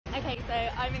Okay, so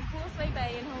I'm in Causeway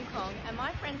Bay in Hong Kong and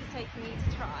my friend is taking me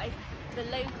to try the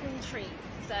local treats.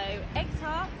 So egg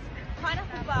tarts,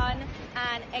 pineapple bun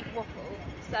and egg waffle.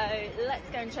 So let's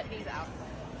go and check these out.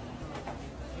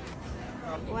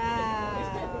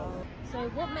 Wow. So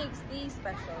what makes these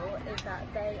special is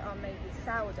that they are made with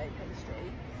sourdough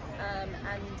pastry and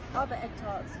other egg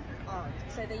tarts aren't.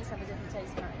 So these have a different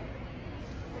taste apparently.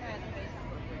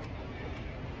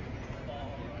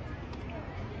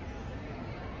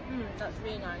 That's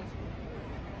really nice.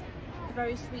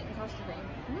 Very sweet and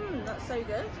custardy. That's so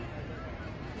good.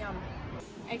 Yum.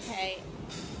 Okay,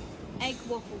 egg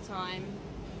waffle time.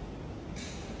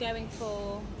 Going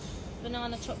for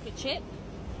banana chocolate chip.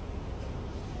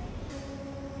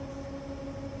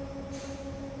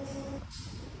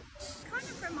 Kind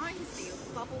of reminds me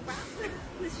of bubble wrap,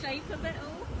 the shape of it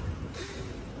all.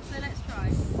 So let's try.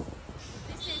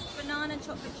 This is banana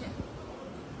chocolate chip.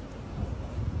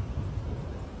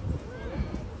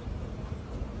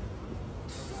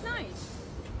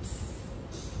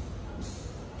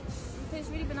 It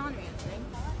tastes really banana-y actually.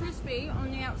 Crispy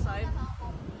on the outside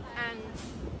and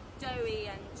doughy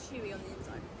and chewy on the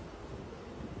inside.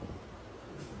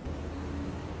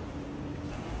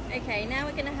 Okay, now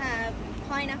we're gonna have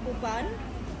pineapple bun,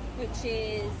 which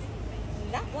is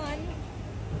that one.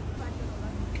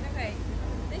 Okay,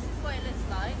 this is what it looks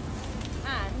like,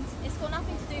 and it's got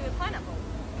nothing to do with pineapple.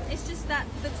 It's just that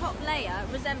the top layer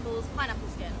resembles pineapple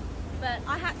skin. But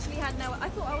I actually had I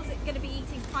thought I was going to be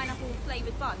eating pineapple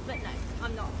flavoured bun, but no,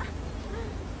 I'm not.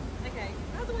 Okay,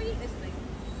 how do I eat this thing?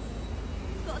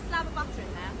 It's got a slab of butter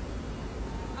in there.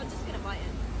 I'm just going to bite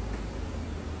it.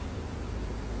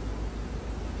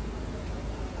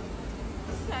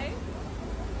 Okay,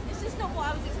 it's just not what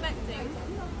I was expecting,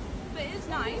 but it is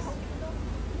nice.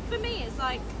 For me, it's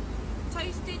like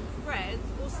toasted bread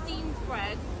or steamed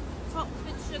bread topped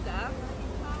with sugar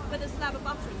with a slab of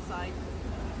butter inside.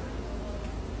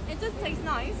 It does taste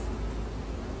nice.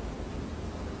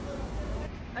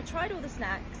 I tried all the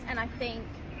snacks and I think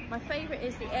my favourite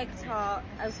is the egg tart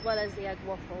as well as the egg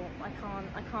waffle. I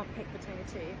can't pick between the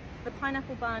two. The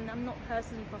pineapple bun I'm not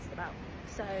personally fussed about.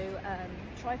 So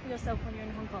try for yourself when you're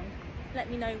in Hong Kong. Let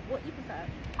me know what you prefer.